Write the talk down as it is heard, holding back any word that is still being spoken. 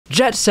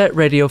Jet Set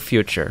Radio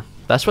Future.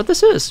 That's what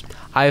this is.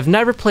 I've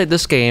never played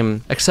this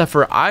game except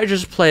for I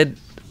just played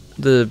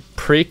the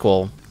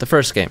prequel, the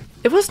first game.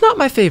 It was not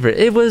my favorite.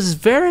 It was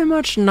very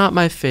much not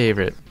my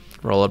favorite.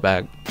 Roll it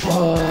back.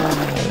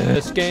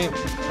 This game.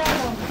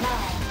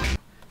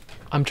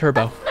 I'm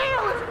Turbo.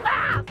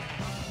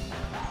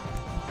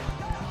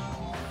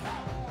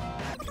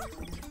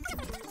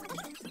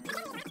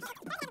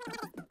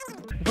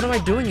 What am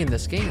I doing in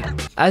this game?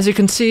 As you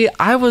can see,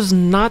 I was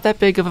not that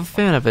big of a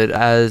fan of it,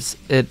 as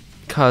it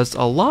caused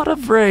a lot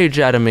of rage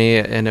out of me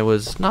and it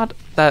was not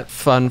that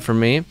fun for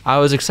me. I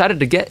was excited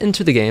to get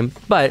into the game,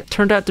 but it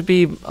turned out to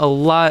be a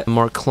lot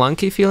more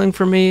clunky feeling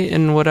for me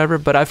and whatever,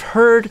 but I've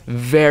heard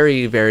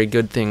very, very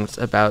good things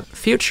about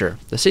Future,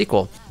 the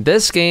sequel.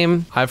 This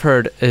game, I've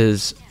heard,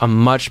 is a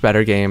much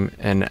better game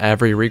in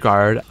every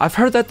regard. I've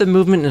heard that the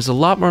movement is a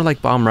lot more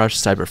like Bomb Rush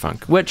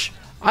Cyberfunk, which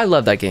I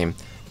love that game.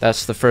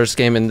 That's the first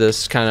game in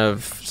this kind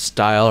of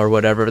style or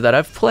whatever that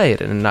I've played,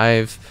 and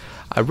I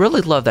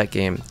really love that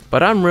game,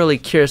 but I'm really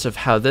curious of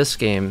how this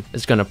game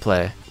is gonna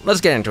play.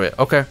 Let's get into it,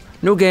 okay?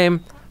 New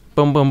game,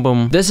 boom, boom,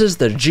 boom. This is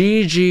the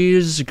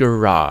GG's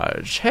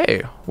Garage.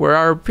 Hey, where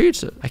are our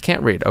pizza? I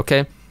can't read,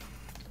 okay?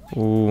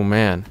 Ooh,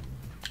 man.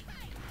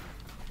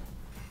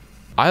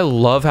 I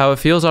love how it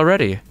feels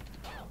already.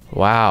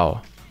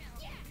 Wow.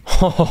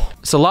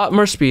 It's a lot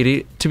more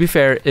speedy. To be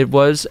fair, it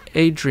was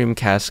a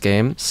Dreamcast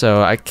game,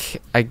 so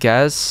I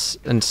guess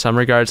in some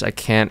regards I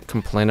can't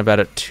complain about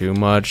it too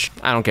much.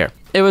 I don't care.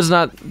 It was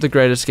not the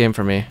greatest game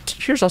for me.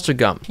 Here's also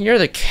Gum. You're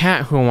the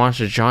cat who wants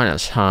to join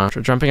us, huh?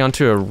 We're jumping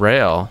onto a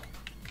rail.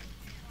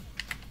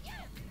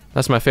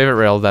 That's my favorite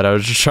rail that I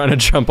was just trying to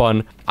jump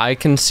on. I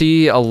can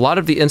see a lot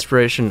of the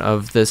inspiration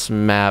of this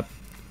map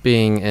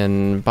being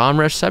in Bomb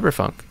Rush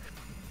Cyberfunk.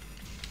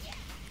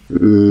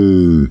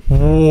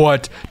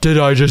 What did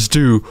I just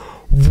do?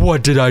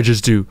 What did I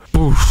just do?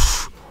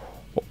 Boof.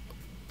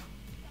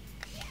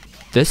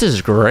 This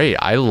is great.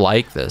 I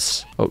like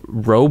this. Oh,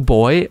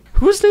 Roboy?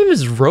 Whose name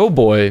is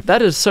Roboy?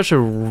 That is such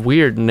a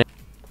weird name.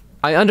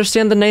 I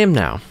understand the name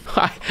now.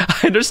 I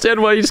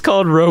understand why he's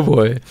called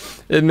Roboy.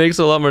 It makes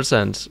a lot more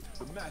sense.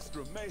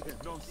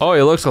 Oh,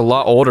 he looks a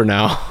lot older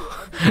now.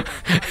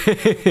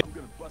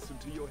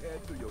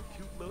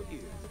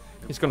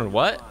 He's gonna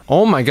what?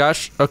 Oh my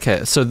gosh.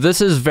 Okay, so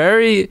this is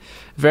very,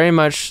 very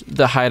much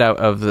the hideout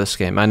of this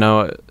game. I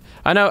know,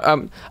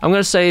 I'm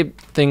gonna say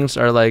things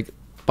are like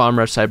Bomb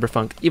Rush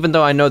Cyberfunk, even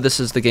though I know this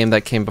is the game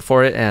that came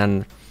before it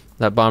and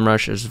that Bomb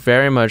Rush is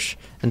very much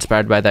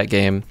inspired by that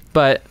game.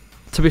 But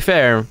to be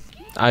fair,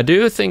 I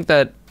do think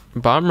that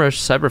Bomb Rush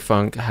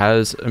Cyberfunk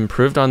has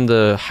improved on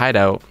the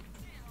hideout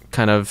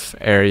kind of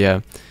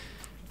area.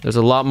 There's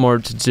a lot more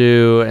to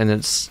do, and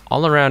it's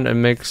all around, it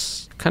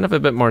makes kind of a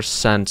bit more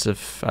sense,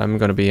 if I'm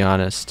gonna be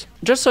honest.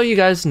 Just so you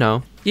guys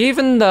know,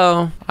 even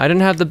though I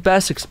didn't have the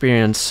best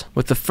experience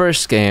with the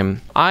first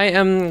game, I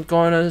am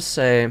gonna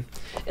say,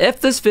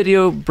 if this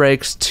video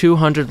breaks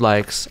 200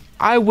 likes,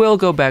 I will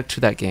go back to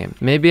that game.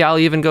 Maybe I'll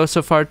even go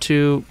so far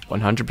to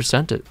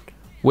 100% it.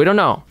 We don't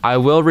know. I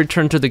will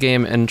return to the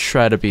game and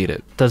try to beat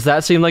it. Does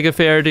that seem like a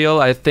fair deal?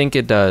 I think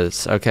it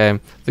does, okay?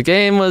 The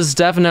game was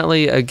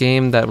definitely a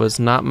game that was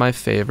not my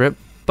favorite,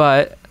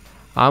 but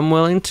I'm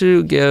willing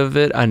to give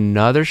it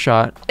another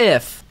shot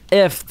if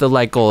the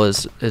like goal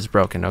is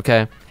broken,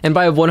 okay? And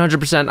by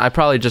 100%, I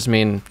probably just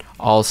mean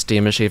all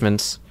Steam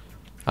achievements.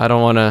 I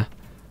don't want to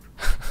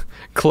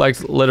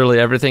collect literally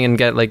everything and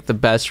get like the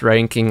best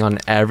ranking on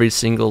every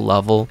single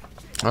level.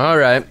 All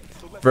right,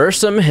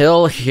 Versum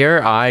Hill,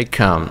 here I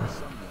come.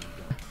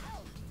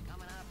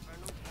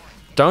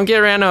 Don't get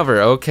ran over,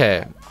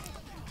 okay.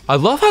 I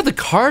love how the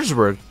cars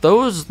work.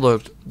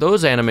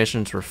 Those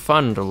animations were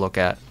fun to look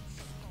at.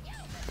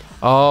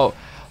 Oh,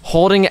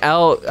 holding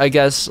L, I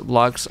guess,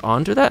 locks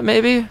onto that,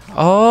 maybe?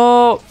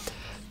 Oh,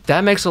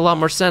 that makes a lot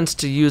more sense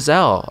to use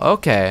L.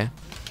 Okay.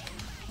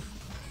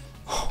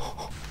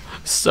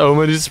 So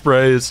many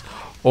sprays.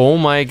 Oh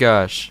my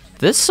gosh.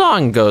 This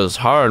song goes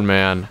hard,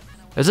 man.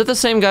 Is it the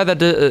same guy that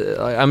did...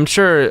 I'm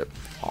sure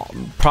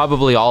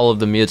probably all of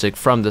the music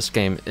from this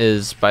game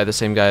is by the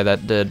same guy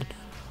that did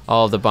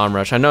all of the Bomb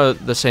Rush. I know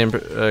the same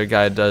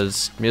guy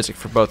does music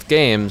for both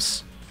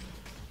games,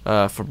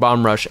 for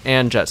Bomb Rush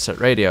and Jet Set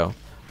Radio,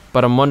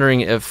 but I'm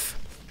wondering if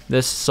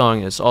this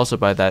song is also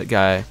by that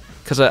guy,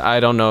 because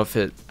I don't know if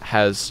it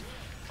has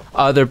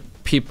other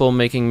people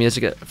making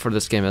music for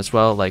this game as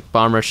well. Like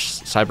Bomb Rush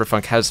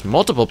Cyberfunk has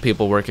multiple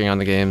people working on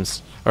the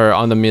games, or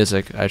on the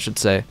music, I should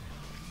say.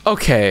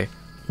 Okay,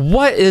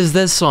 what is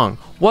this song?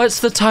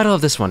 What's the title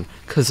of this one?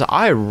 Because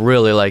I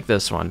really like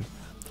this one.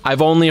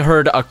 I've only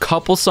heard a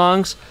couple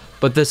songs,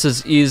 but this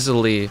is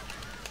easily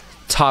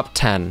top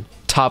 10,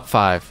 top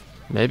 5,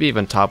 maybe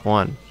even top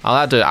 1.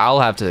 I'll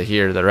have to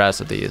hear the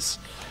rest of these.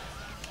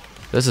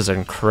 This is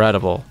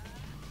incredible.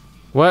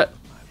 What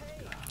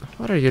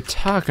are you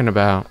talking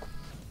about?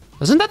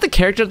 Isn't that the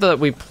character that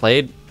we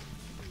played?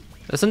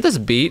 Isn't this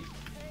Beat?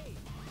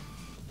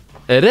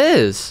 It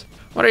is.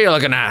 What are you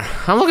looking at?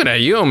 I'm looking at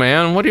you,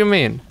 man. What do you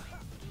mean?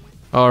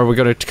 Oh, are we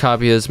gonna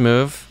copy his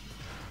move?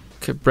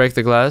 Could break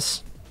the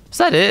glass. Is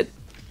that it?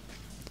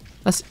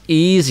 That's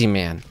easy,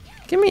 man.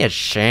 Give me a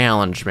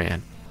challenge,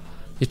 man.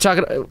 You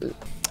talking?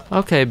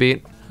 Okay,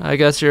 Beat. I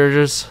guess you're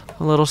just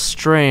a little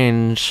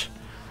strange,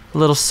 a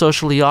little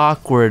socially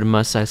awkward,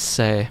 must I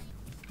say?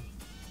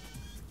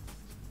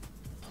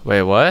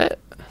 Wait, what?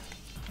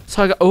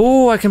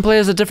 So I can play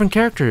as the different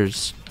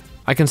characters.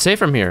 I can save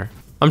from here.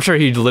 I'm sure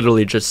he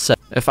literally just said,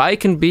 if I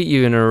can beat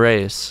you in a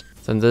race,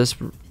 then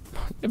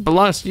it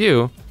belongs to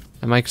you.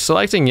 Am I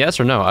selecting yes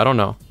or no? I don't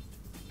know.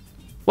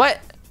 What?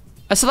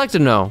 I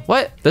selected no.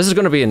 What? This is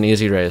gonna be an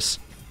easy race.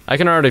 I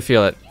can already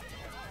feel it.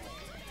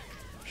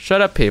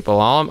 Shut up,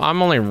 people.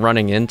 I'm only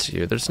running into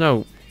you. There's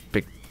no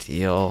big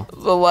deal.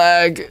 The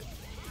lag.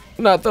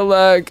 Not the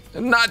lag.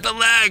 Not the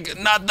lag.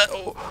 Not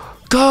the...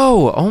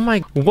 Go! Oh my...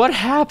 What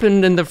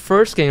happened in the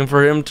first game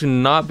for him to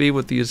not be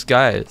with these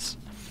guys?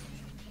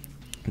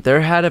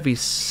 There had to be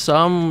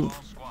some...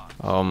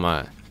 Oh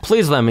my...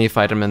 Please let me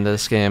fight him in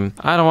this game.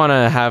 I don't want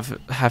to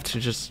have to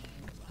just...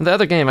 In the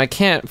other game, I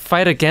can't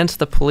fight against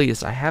the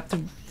police. I have to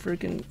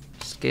freaking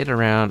skate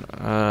around.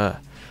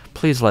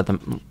 Please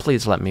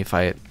let me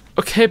fight.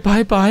 Okay,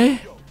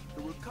 bye-bye.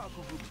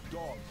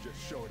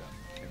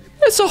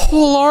 It's a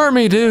whole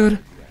army, dude.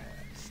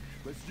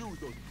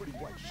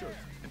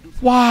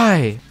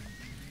 Why?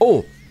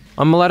 Oh,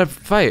 I'm allowed to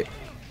fight.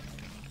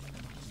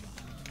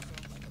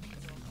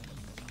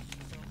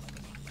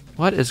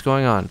 What is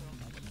going on?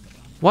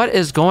 What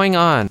is going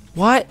on?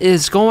 What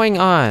is going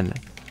on?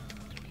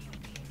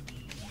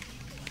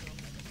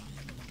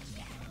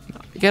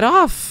 Get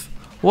off!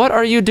 What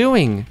are you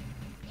doing?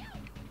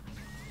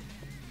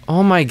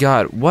 Oh my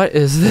god, what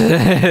is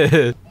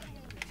this?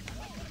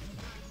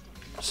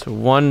 So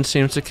one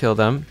seems to kill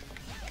them.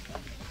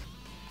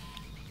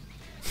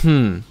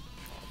 So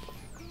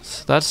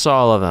that's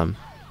all of them.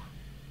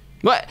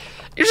 What?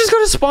 You're just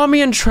gonna spawn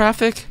me in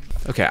traffic?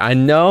 Okay, I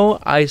know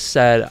I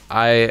said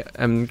I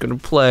am gonna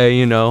play,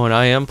 you know, and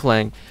I am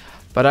playing,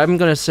 but I'm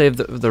gonna save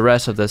the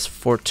rest of this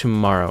for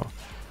tomorrow.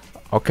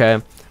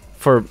 Okay?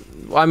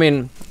 I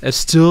mean, it's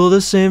still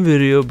the same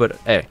video, but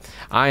hey,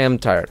 I am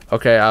tired.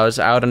 Okay, I was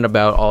out and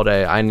about all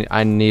day.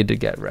 I need to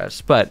get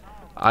rest, but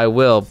I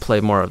will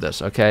play more of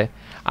this, okay?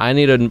 I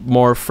need a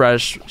more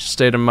fresh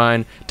state of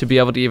mind to be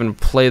able to even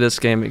play this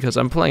game because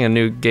I'm playing a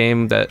new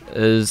game that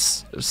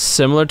is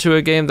similar to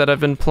a game that I've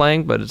been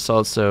playing, but it's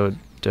also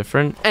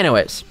different.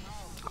 Anyways,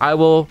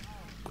 I'll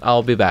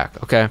be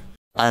back, okay?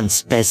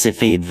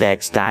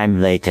 Unspecified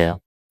time later.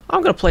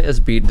 I'm gonna play as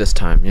Beat this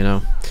time, you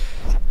know?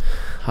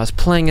 I was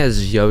playing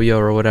as Yo-Yo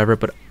or whatever,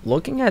 but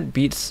looking at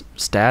Beat's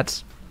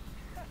stats,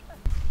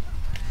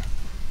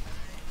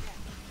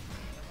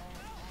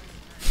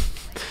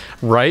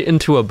 right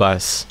into a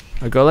bus.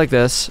 I go like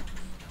this.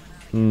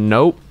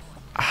 Nope.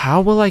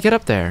 How will I get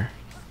up there?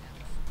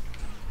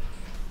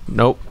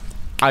 Nope.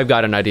 I've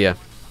got an idea.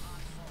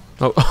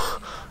 Oh.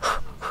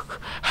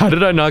 How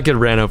did I not get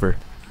ran over?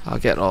 I'll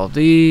get all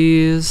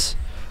these.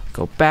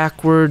 Go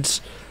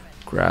backwards.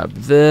 Grab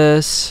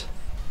this.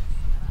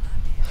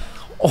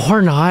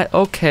 Or not.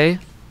 Okay.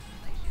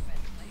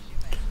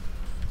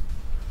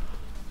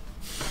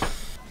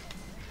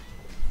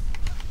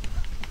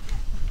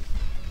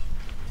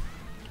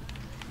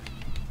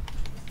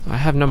 I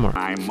have no more.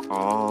 I'm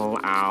all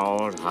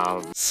out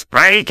of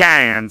spray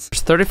cans.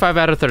 It's 35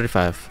 out of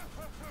 35.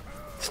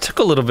 It took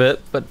a little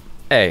bit, but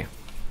hey,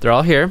 they're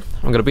all here.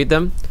 I'm gonna beat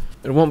them.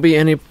 There won't be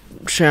any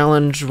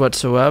challenge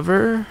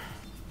whatsoever.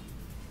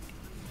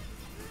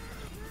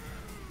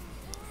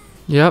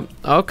 Yep.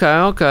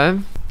 Okay.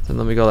 Then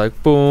let me go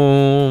like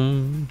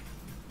boom.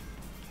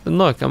 And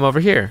look, I'm over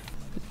here.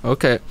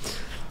 Okay.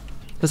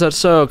 Is that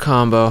so,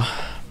 combo?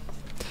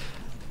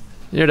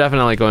 You're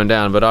definitely going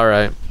down, but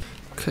alright.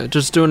 Okay,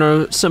 just doing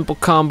a simple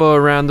combo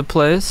around the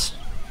place.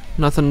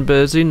 Nothing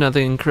busy,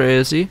 nothing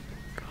crazy.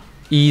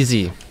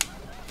 Easy.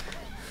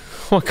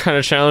 What kind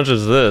of challenge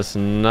is this?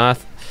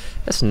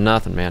 That's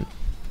nothing, man.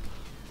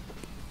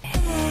 HQ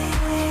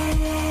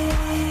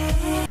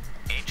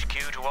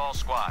to all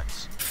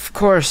squads. Of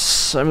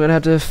course, I'm gonna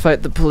have to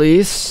fight the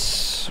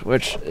police,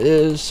 which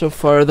is so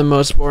far the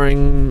most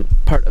boring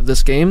part of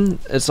this game.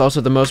 It's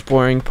also the most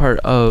boring part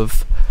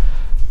of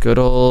good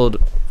old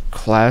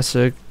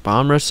classic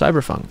Bomb Rush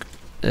Cyberfunk.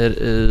 It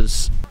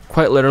is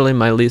quite literally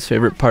my least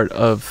favorite part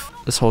of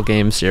this whole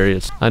game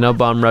series. I know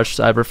Bomb Rush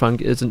Cyberfunk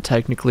isn't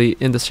technically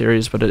in the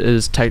series, but it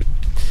is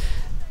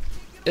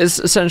it's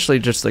essentially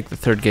just like the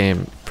third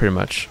game, pretty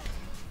much.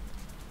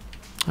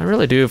 I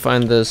really do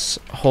find this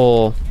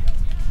whole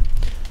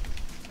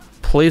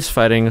police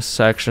fighting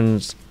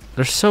sections,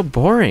 they're so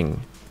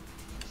boring.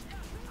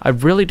 I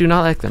really do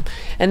not like them.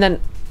 And then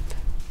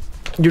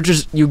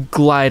you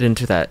glide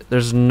into that.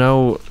 There's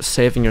no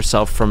saving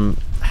yourself from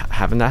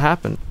having that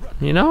happen.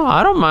 You know,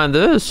 I don't mind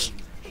this.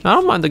 I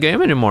don't mind the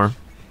game anymore.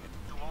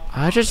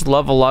 I just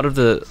love a lot of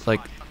the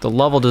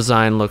level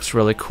design looks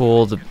really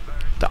cool. The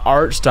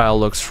art style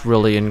looks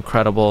really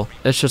incredible.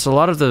 It's just a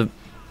lot of the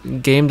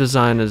game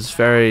design is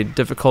very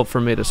difficult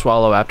for me to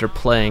swallow after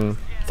playing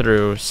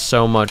through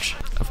so much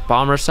of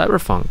Bomb Rush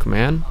Cyberfunk,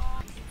 man.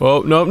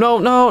 Oh,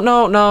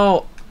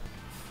 no.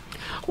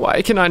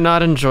 Why can I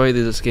not enjoy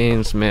these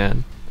games,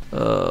 man?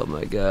 Oh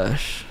my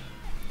gosh.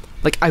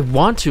 Like, I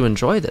want to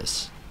enjoy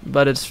this,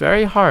 but it's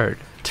very hard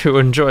to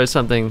enjoy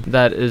something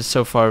that is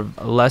so far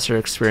a lesser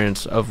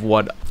experience of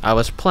what I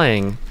was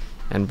playing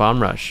in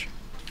Bomb Rush.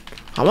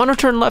 I want to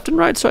turn left and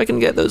right so I can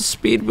get those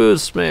speed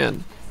boosts,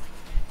 man.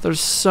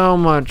 There's so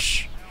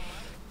much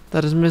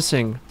that is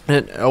missing.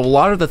 And a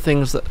lot of the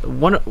things that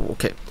one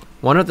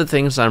of the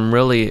things I'm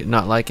really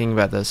not liking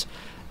about this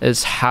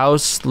is how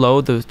slow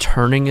the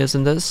turning is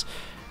in this,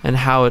 and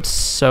how it's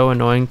so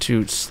annoying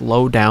to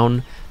slow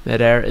down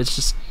midair. It's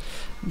just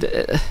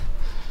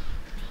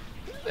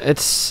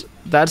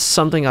that's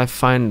something I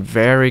find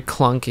very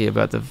clunky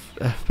about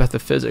the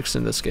physics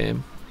in this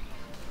game.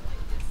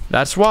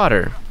 That's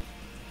water.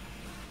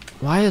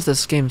 Why is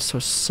this game so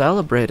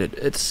celebrated?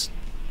 It's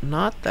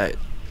not that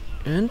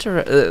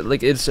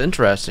it's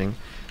interesting.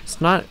 It's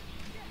not.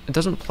 It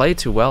doesn't play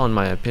too well in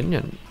my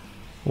opinion.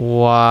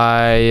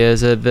 Why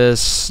is it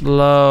this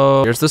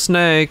slow? Here's the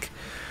snake.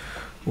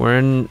 We're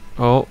in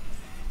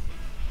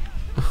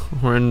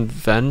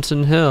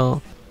Venton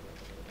Hill.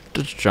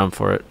 Just jump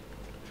for it.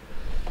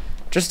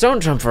 Just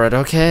don't jump for it.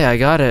 Okay, I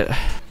got it.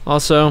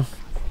 Also,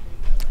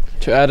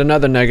 to add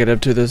another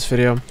negative to this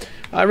video,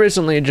 I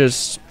recently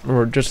just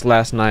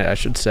last night I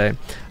should say,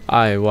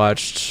 I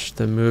watched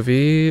the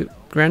movie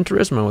Gran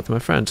Turismo with my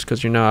friends,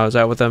 because I was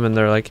out with them and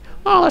they're like,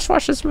 oh, let's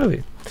watch this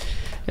movie.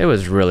 It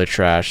was really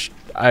trash.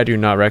 I do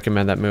not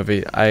recommend that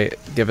movie. I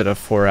give it a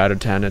 4 out of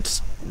 10.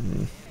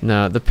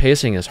 No, the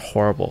pacing is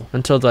horrible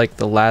until like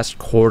the last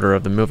quarter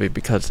of the movie,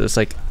 because it's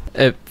like,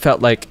 it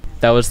felt like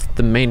that was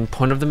the main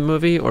point of the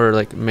movie, or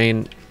like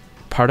main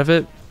part of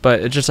it, but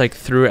it just like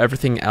threw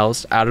everything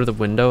else out of the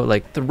window.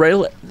 Like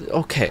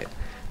okay,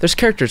 there's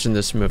characters in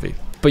this movie,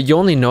 but you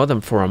only know them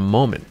for a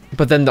moment,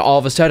 but then all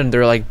of a sudden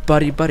they're like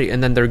buddy,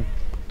 and then they're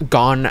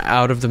gone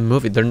out of the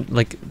movie.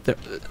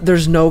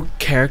 There's no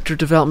character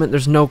development.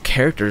 There's no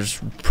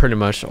characters, pretty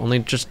much. Only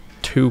just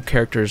 2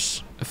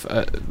 characters.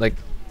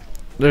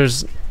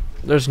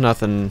 There's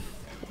nothing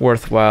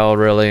worthwhile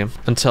really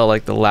until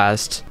like the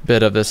last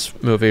bit of this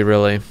movie,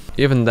 really.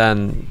 Even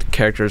then, the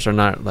characters are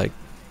not like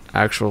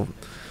actual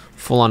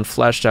full-on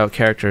fleshed out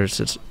characters.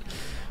 It's a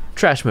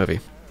trash movie.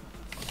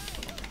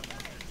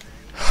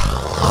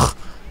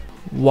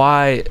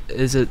 Why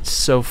is it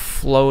so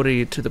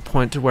floaty to the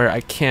point to where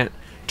I can't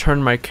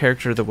turn my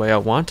character the way I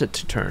want it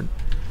to turn?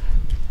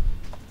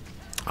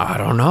 I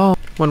don't know.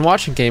 When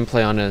watching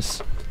gameplay on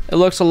this, it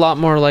looks a lot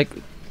more like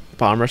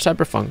Bomb Rush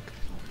Cyberfunk.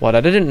 What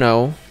I didn't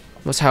know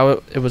was how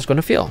it was going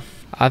to feel.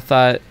 I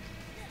thought,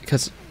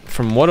 because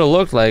from what it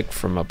looked like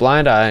from a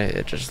blind eye,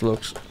 it just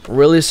looks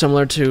really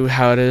similar to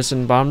how it is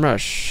in Bomb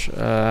Rush.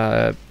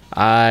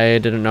 I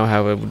didn't know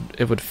how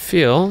it would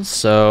feel,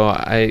 so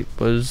I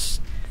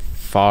was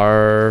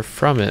far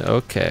from it.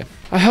 Okay.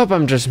 I hope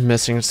I'm just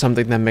missing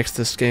something that makes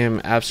this game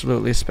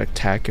absolutely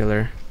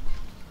spectacular.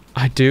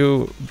 I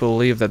do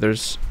believe that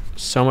there's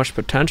so much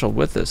potential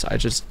with this. I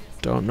just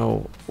don't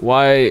know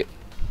why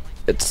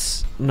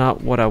it's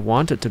not what I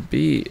want it to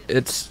be.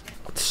 It's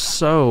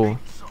so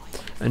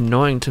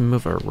annoying to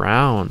move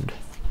around.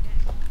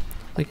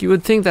 Like, you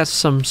would think that's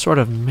some sort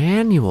of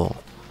manual.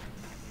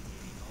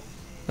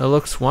 It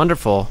looks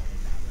wonderful,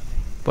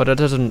 but it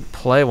doesn't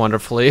play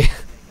wonderfully.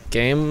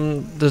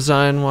 Game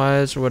design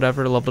wise, or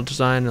whatever, level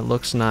design, it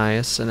looks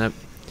nice, and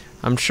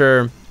I'm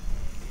sure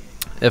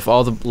if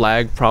all the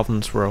lag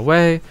problems were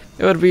away,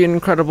 it would be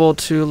incredible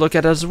to look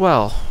at as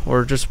well,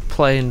 or just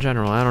play in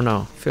general. I don't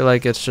know. I feel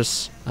like it's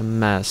just a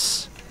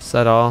mess. Is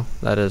that all?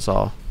 That is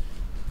all.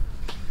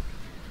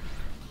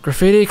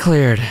 Graffiti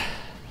cleared.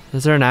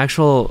 Is there an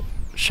actual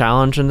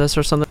challenge in this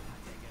or something?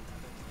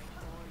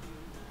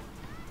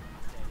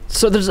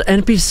 So there's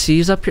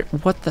NPCs up here?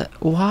 What the?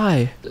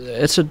 Why?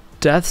 It's a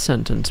death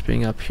sentence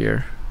being up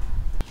here.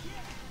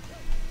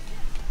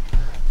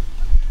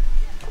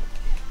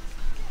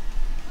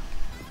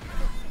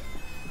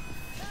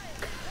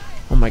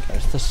 Oh my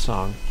gosh, this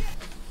song.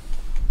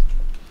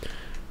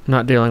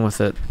 Not dealing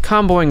with it.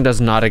 Comboing does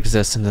not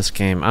exist in this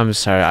game. I'm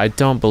sorry, I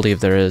don't believe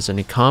there is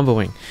any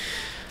comboing.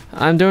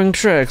 I'm doing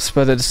tricks,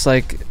 but it's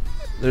like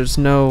there's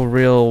no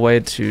real way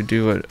to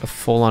do a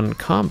full-on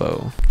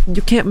combo.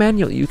 You can't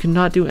manually. You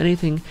cannot do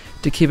anything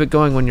to keep it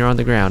going when you're on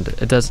the ground.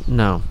 It does.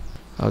 No.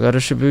 I'll go to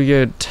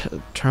Shibuya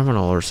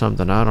Terminal or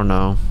something. I don't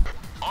know.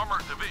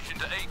 Armored Division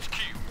to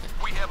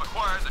HQ. We have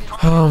acquired the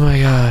Oh my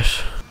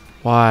gosh.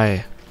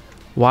 Why?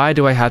 Why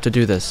do I have to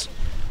do this?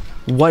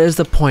 What is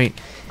the point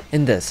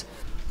in this?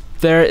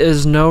 There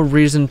is no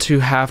reason to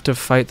have to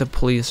fight the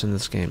police in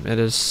this game. It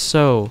is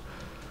so...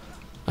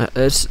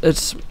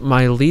 it's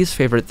my least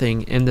favorite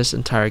thing in this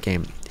entire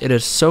game. It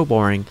is so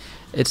boring.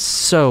 It's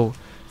so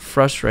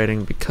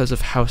frustrating because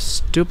of how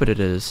stupid it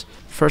is.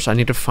 First, I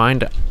need to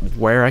find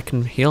where I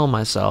can heal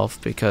myself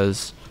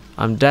because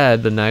I'm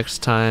dead the next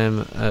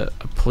time a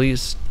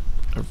police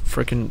or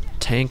freaking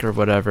tank or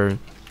whatever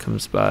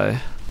comes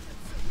by.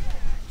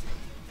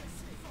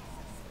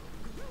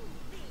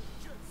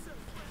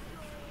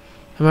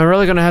 Am I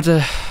really gonna have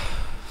to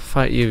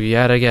fight you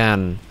yet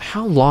again?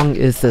 How long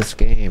is this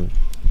game?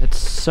 It's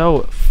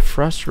so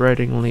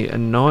frustratingly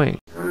annoying.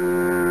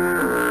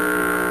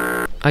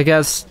 I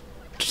guess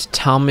just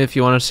tell me if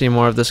you want to see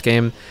more of this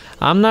game.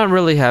 I'm not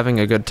really having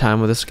a good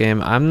time with this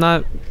game. I'm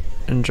not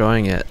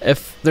enjoying it.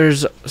 If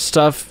there's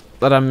stuff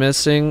that I'm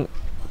missing,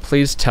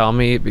 please tell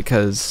me,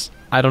 because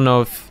I don't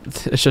know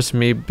if it's just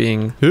me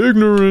being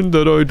ignorant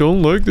that I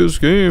don't like this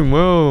game.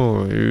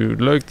 Well, you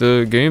like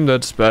the game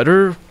that's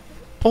better?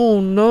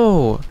 Oh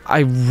no. I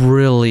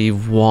really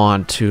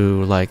want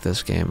to like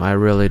this game. I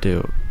really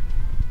do.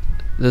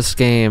 This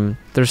game,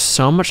 there's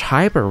so much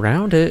hype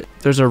around it.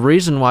 There's a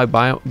reason why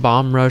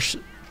Bomb Rush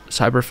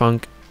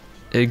Cyberfunk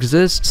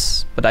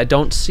exists, but I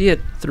don't see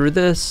it through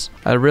this.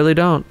 I really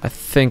don't. I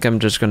think I'm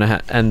just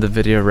gonna end the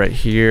video right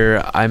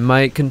here. I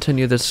might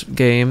continue this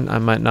game, I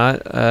might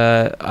not.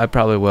 I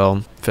probably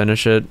will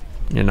finish it,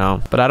 you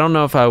know, but I don't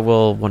know if I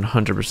will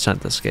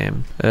 100% this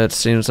game. It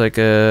seems like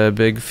a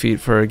big feat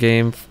for a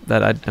game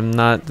that I am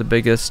not the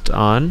biggest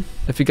on.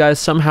 If you guys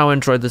somehow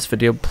enjoyed this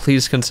video,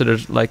 please consider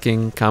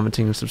liking,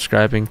 commenting, and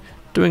subscribing,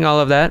 doing all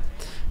of that.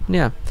 And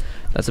yeah,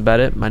 that's about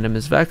it. My name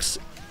is Vex,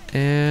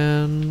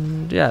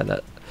 and yeah,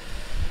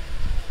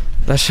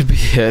 that should be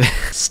it.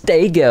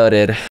 Stay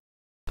goated.